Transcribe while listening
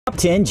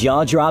10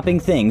 jaw-dropping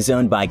things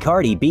owned by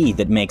Cardi B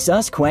that makes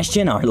us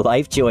question our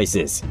life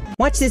choices.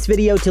 Watch this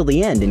video till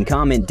the end and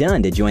comment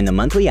done to join the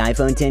monthly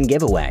iPhone X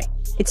giveaway.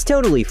 It's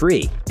totally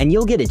free, and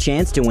you'll get a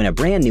chance to win a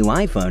brand new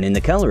iPhone in the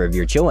color of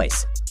your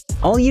choice.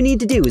 All you need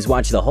to do is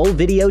watch the whole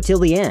video till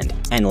the end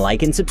and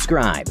like and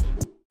subscribe.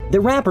 The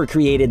rapper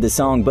created the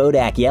song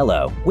Bodak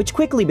Yellow, which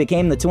quickly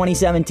became the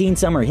 2017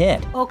 summer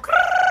hit.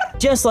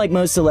 Just like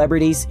most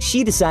celebrities,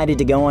 she decided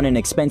to go on an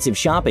expensive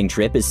shopping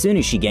trip as soon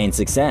as she gained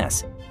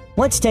success.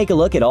 Let's take a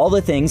look at all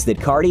the things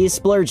that Cardi has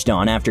splurged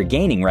on after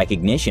gaining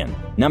recognition.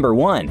 Number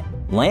 1.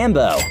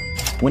 Lambo.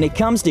 When it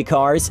comes to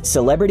cars,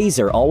 celebrities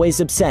are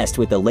always obsessed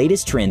with the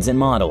latest trends and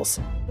models.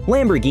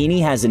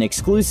 Lamborghini has an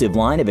exclusive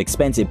line of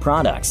expensive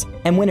products,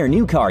 and when her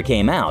new car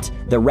came out,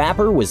 the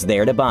rapper was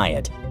there to buy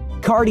it.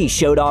 Cardi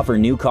showed off her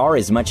new car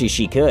as much as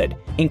she could,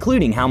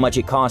 including how much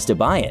it cost to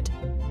buy it.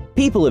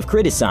 People have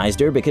criticized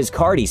her because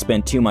Cardi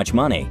spent too much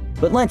money,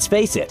 but let's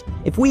face it,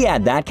 if we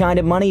had that kind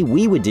of money,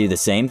 we would do the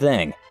same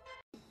thing.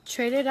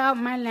 Traded out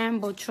my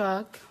Lambo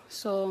truck,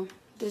 so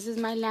this is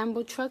my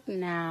Lambo truck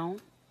now.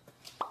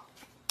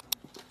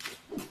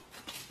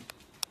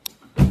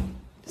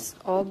 It's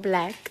all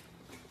black.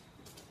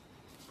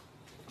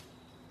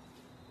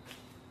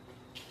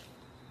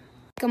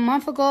 Like a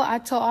month ago, I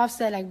told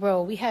Offset, like,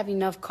 bro, we have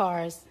enough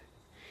cars.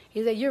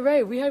 He's like, you're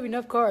right, we have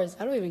enough cars.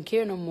 I don't even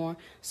care no more.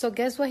 So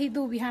guess what he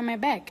do behind my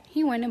back?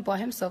 He went and bought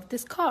himself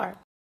this car.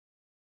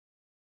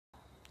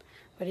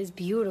 But it's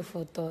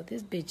beautiful, though.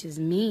 This bitch is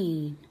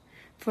mean.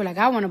 For like,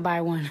 I want to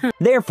buy one.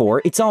 Therefore,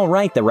 it's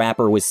alright the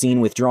rapper was seen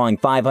withdrawing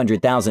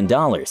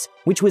 $500,000,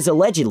 which was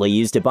allegedly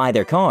used to buy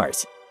their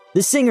cars.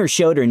 The singer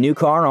showed her new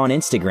car on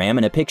Instagram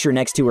and a picture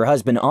next to her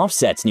husband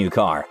Offset's new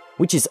car,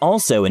 which is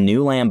also a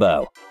new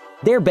Lambo.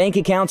 Their bank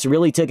accounts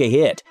really took a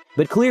hit,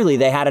 but clearly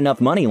they had enough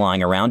money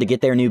lying around to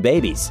get their new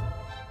babies.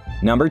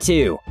 Number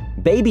 2.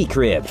 Baby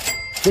crib.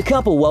 The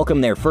couple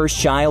welcomed their first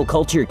child,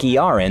 Culture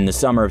Kiara, in the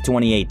summer of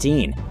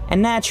 2018,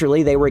 and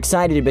naturally they were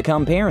excited to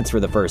become parents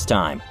for the first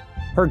time.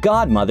 Her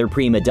godmother,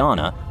 Prima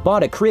Donna,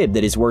 bought a crib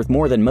that is worth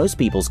more than most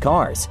people's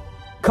cars.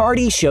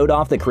 Cardi showed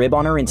off the crib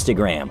on her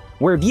Instagram,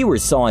 where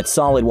viewers saw its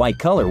solid white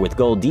color with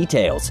gold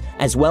details,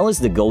 as well as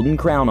the golden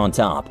crown on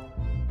top.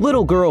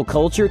 Little girl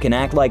Culture can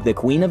act like the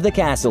queen of the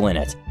castle in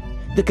it.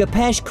 The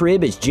Capesh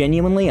crib is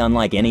genuinely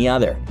unlike any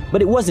other,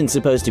 but it wasn't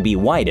supposed to be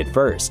white at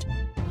first.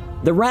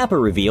 The rapper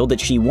revealed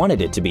that she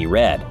wanted it to be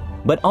red,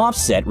 but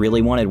Offset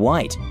really wanted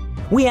white.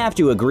 We have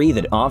to agree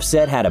that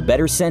Offset had a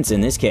better sense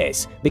in this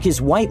case, because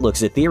white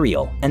looks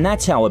ethereal, and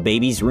that's how a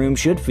baby's room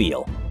should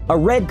feel. A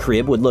red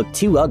crib would look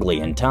too ugly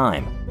in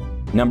time.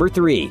 Number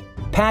 3.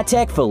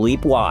 Patek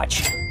Philippe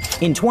watch.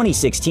 In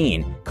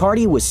 2016,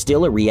 Cardi was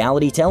still a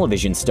reality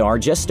television star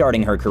just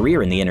starting her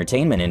career in the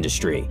entertainment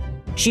industry.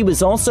 She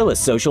was also a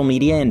social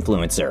media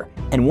influencer,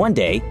 and one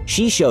day,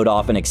 she showed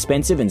off an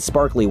expensive and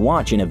sparkly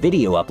watch in a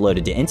video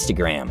uploaded to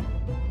Instagram.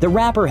 The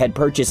rapper had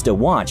purchased a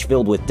watch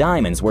filled with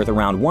diamonds worth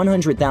around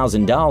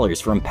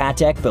 $100,000 from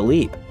Patek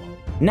Philippe.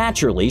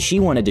 Naturally,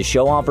 she wanted to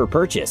show off her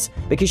purchase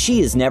because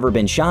she has never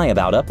been shy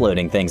about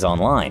uploading things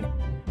online.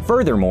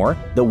 Furthermore,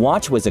 the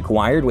watch was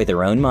acquired with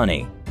her own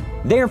money.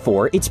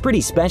 Therefore, it's pretty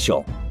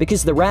special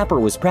because the rapper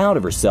was proud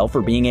of herself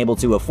for being able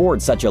to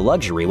afford such a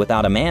luxury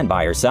without a man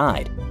by her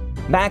side.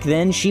 Back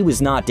then, she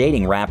was not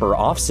dating rapper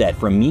Offset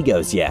from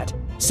Migos yet,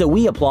 so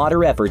we applaud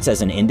her efforts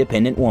as an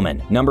independent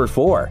woman. Number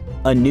 4.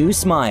 A new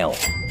smile.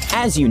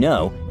 As you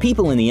know,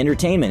 people in the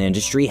entertainment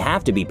industry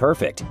have to be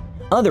perfect.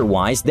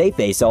 Otherwise, they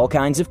face all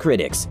kinds of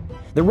critics.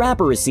 The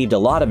rapper received a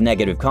lot of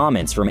negative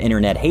comments from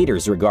internet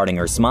haters regarding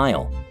her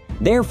smile.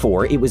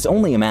 Therefore, it was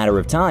only a matter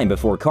of time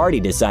before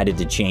Cardi decided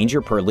to change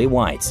her pearly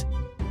whites.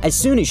 As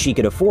soon as she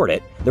could afford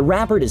it, the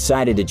rapper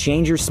decided to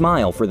change her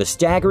smile for the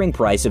staggering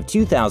price of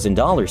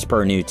 $2,000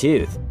 per new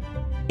tooth.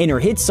 In her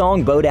hit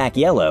song Bodak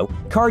Yellow,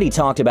 Cardi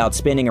talked about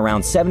spending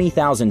around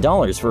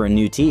 $70,000 for her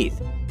new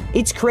teeth.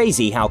 It's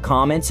crazy how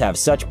comments have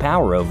such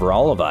power over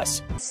all of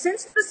us.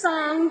 Since the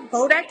song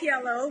Bodak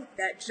Yellow,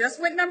 that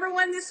just went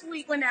 #1 this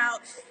week, went out,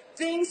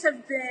 things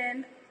have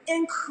been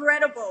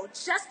incredible.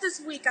 Just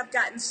this week, I've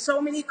gotten so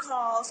many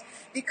calls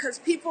because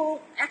people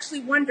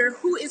actually wonder,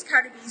 who is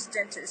Cardi B's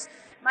dentist?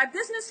 My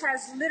business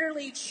has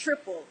literally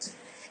tripled,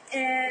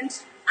 and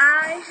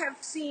I have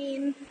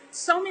seen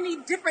so many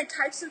different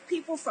types of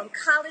people, from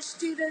college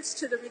students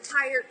to the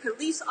retired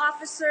police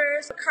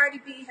officers.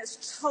 Cardi B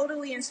has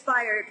totally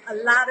inspired a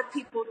lot of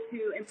people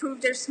to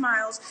improve their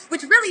smiles,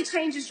 which really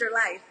changes your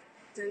life.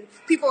 And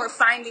people are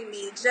finding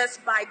me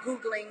just by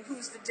Googling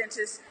who's the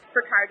dentist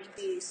for Cardi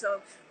B.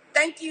 So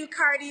thank you,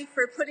 Cardi,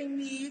 for putting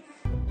me.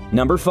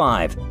 Number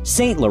 5.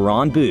 Saint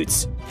Laurent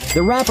boots.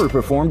 The rapper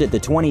performed at the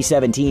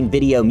 2017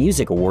 Video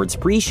Music Awards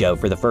pre-show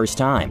for the first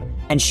time,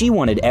 and she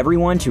wanted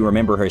everyone to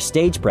remember her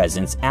stage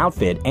presence,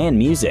 outfit, and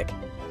music.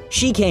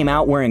 She came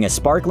out wearing a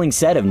sparkling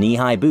set of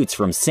knee-high boots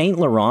from Saint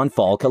Laurent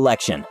Fall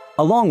Collection,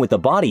 along with a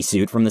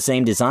bodysuit from the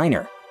same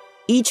designer.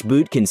 Each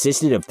boot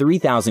consisted of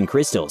 3,000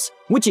 crystals,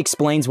 which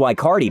explains why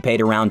Cardi paid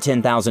around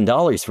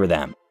 $10,000 for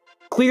them.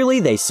 Clearly,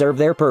 they serve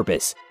their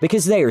purpose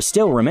because they are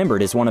still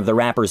remembered as one of the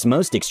rapper's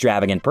most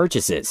extravagant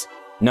purchases.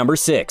 Number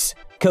 6.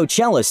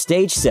 Coachella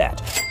stage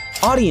set.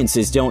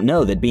 Audiences don't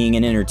know that being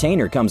an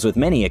entertainer comes with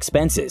many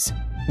expenses.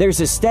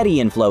 There's a steady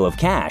inflow of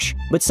cash,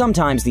 but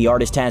sometimes the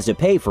artist has to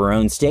pay for her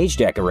own stage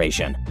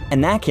decoration,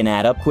 and that can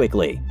add up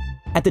quickly.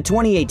 At the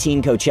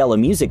 2018 Coachella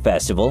Music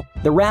Festival,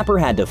 the rapper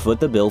had to foot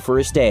the bill for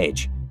a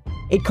stage.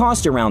 It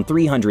cost around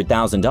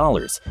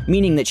 $300,000,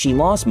 meaning that she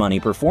lost money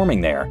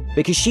performing there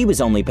because she was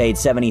only paid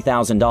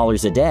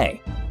 $70,000 a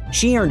day.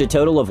 She earned a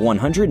total of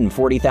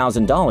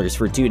 $140,000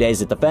 for 2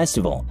 days at the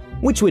festival,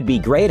 which would be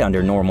great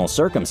under normal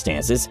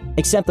circumstances,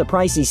 except the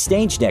pricey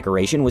stage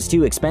decoration was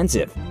too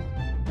expensive.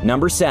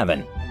 Number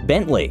 7.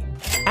 Bentley.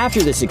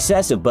 After the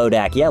success of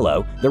Bodak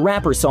Yellow, the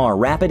rapper saw a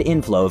rapid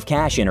inflow of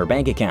cash in her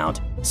bank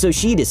account, so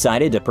she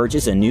decided to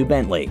purchase a new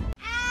Bentley.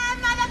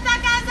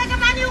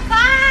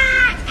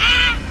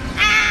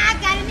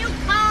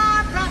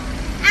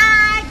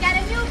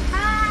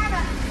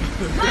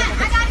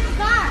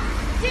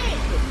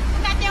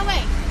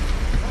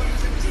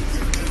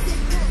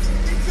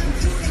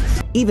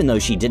 Even though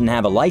she didn't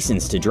have a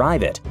license to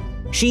drive it.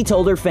 She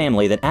told her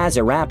family that as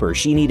a rapper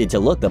she needed to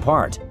look the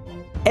part.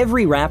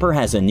 Every rapper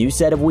has a new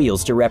set of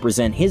wheels to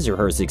represent his or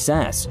her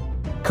success.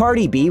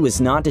 Cardi B was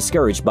not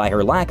discouraged by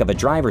her lack of a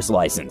driver's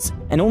license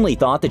and only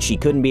thought that she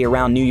couldn't be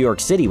around New York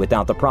City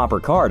without the proper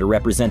car to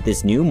represent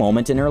this new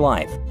moment in her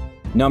life.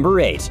 Number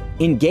 8.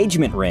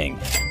 Engagement ring.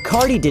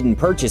 Cardi didn't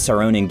purchase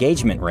her own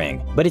engagement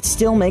ring, but it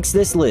still makes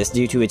this list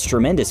due to its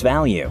tremendous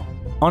value.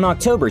 On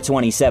October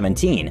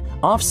 2017,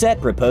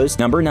 Offset proposed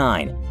number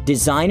 9,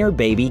 designer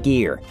baby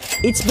gear.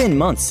 It's been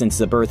months since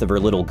the birth of her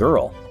little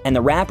girl, and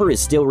the rapper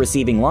is still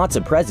receiving lots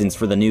of presents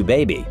for the new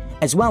baby,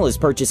 as well as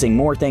purchasing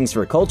more things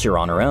for culture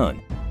on her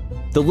own.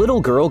 The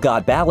little girl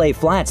got ballet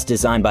flats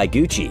designed by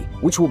Gucci,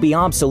 which will be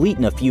obsolete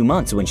in a few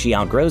months when she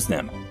outgrows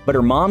them, but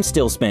her mom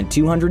still spent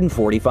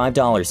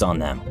 $245 on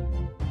them.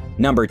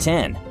 Number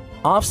 10.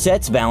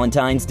 Offset's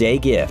Valentine's Day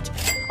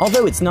gift.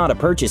 Although it's not a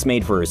purchase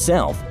made for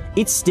herself,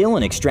 it's still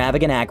an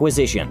extravagant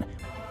acquisition.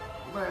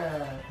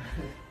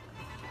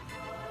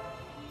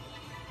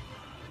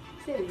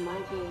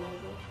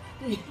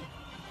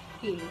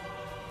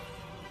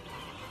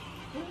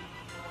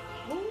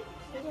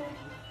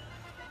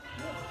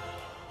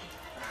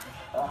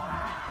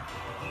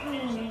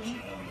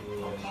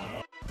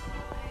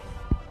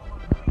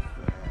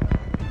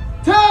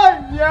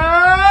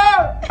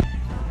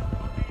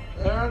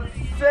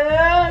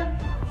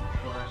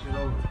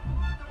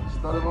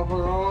 Started my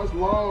fucking on. It's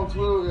long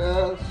too,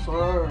 yes,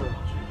 sir.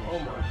 Oh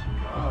my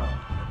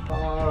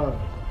god.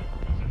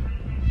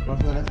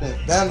 That's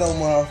that bando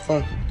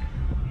motherfucker.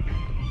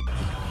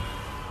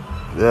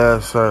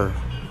 Yes, sir.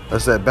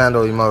 That's that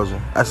bando emoji.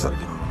 That's a,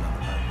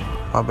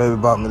 my baby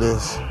bought me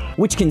this.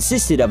 Which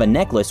consisted of a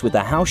necklace with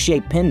a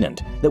house-shaped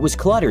pendant that was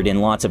cluttered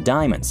in lots of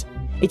diamonds.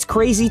 It's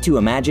crazy to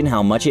imagine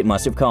how much it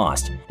must have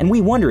cost, and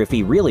we wonder if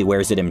he really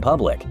wears it in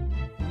public.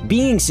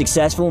 Being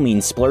successful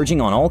means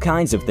splurging on all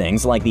kinds of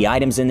things like the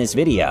items in this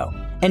video,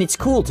 and it's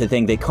cool to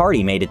think that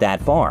Cardi made it that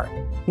far.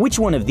 Which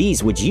one of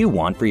these would you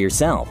want for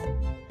yourself?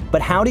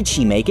 But how did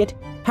she make it?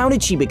 How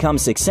did she become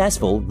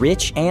successful,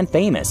 rich, and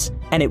famous?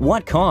 And at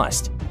what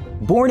cost?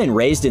 Born and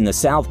raised in the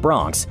South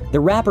Bronx, the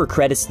rapper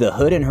credits the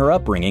hood and her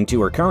upbringing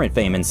to her current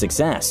fame and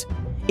success.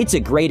 It's a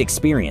great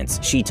experience,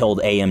 she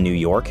told AM New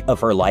York of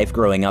her life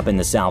growing up in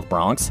the South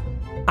Bronx.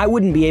 I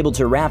wouldn't be able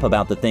to rap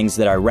about the things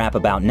that I rap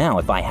about now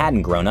if I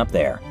hadn't grown up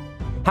there.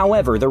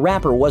 However, the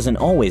rapper wasn't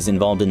always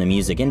involved in the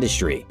music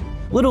industry.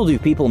 Little do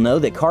people know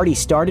that Cardi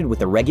started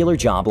with a regular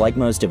job like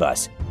most of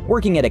us,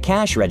 working at a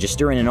cash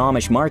register in an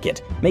Amish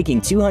market,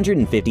 making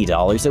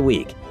 $250 a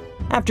week.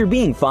 After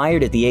being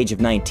fired at the age of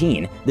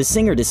 19, the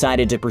singer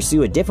decided to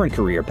pursue a different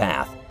career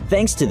path,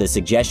 thanks to the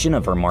suggestion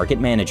of her market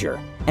manager,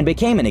 and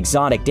became an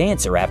exotic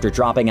dancer after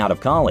dropping out of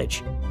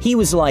college. He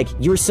was like,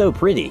 "You're so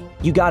pretty.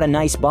 You got a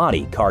nice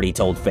body," Cardi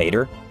told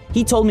Fader.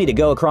 He told me to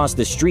go across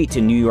the street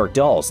to New York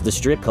Dolls, the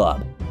strip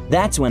club.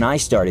 That's when I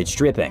started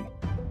stripping.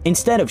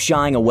 Instead of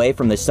shying away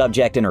from the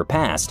subject in her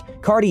past,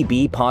 Cardi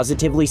B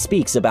positively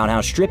speaks about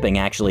how stripping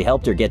actually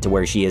helped her get to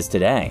where she is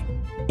today.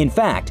 In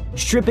fact,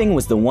 stripping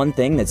was the one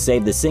thing that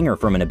saved the singer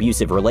from an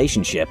abusive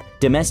relationship,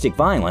 domestic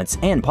violence,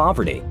 and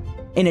poverty.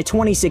 In a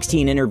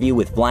 2016 interview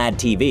with Vlad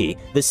TV,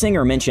 the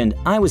singer mentioned,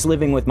 "I was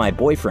living with my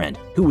boyfriend,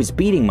 who was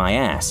beating my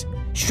ass.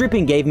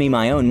 Stripping gave me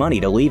my own money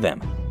to leave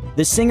him."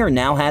 The singer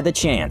now had the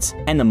chance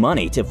and the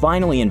money to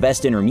finally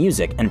invest in her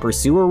music and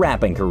pursue a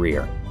rapping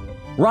career.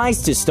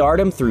 Rise to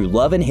stardom through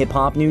Love and Hip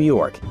Hop New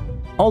York.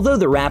 Although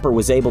the rapper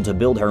was able to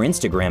build her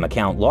Instagram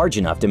account large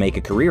enough to make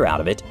a career out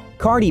of it,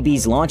 Cardi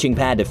B's launching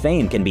pad to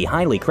fame can be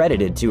highly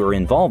credited to her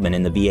involvement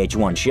in the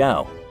VH1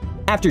 show.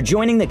 After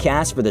joining the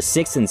cast for the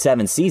 6th and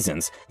 7th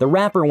seasons, the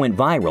rapper went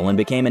viral and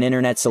became an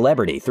internet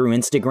celebrity through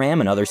Instagram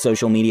and other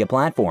social media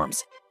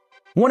platforms.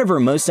 One of her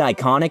most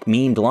iconic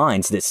memed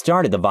lines that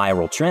started the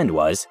viral trend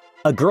was,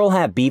 "A girl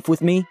have beef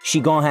with me, she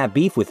gon' have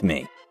beef with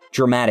me.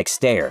 Dramatic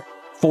stare.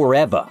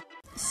 Forever."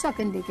 Suck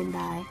a dick and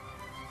die.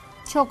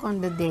 Choke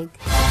on the dick.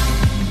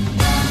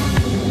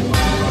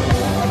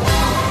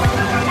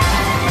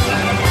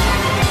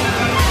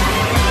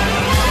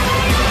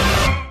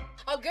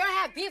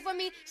 have beef with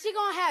me, she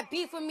gonna have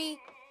beef with me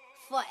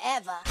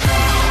forever.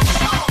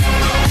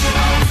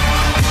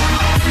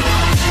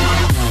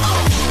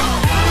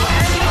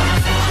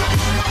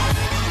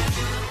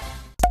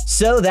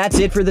 So that's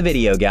it for the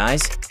video,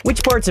 guys.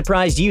 Which part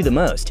surprised you the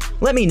most?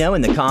 Let me know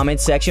in the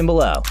comments section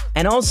below.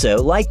 And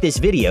also, like this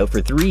video for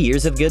 3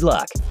 years of good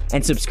luck.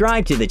 And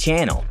subscribe to the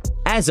channel.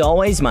 As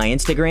always, my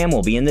Instagram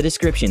will be in the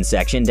description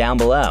section down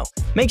below.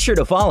 Make sure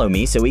to follow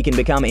me so we can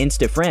become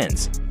Insta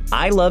friends.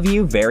 I love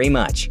you very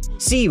much.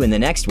 See you in the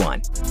next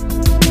one.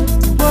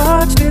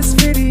 Watch this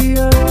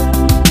video,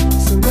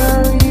 so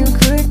now you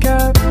click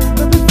out.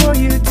 But before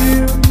you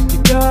do,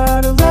 you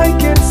gotta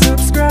like and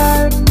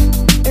subscribe.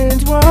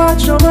 And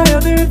watch all my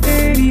other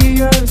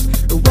videos.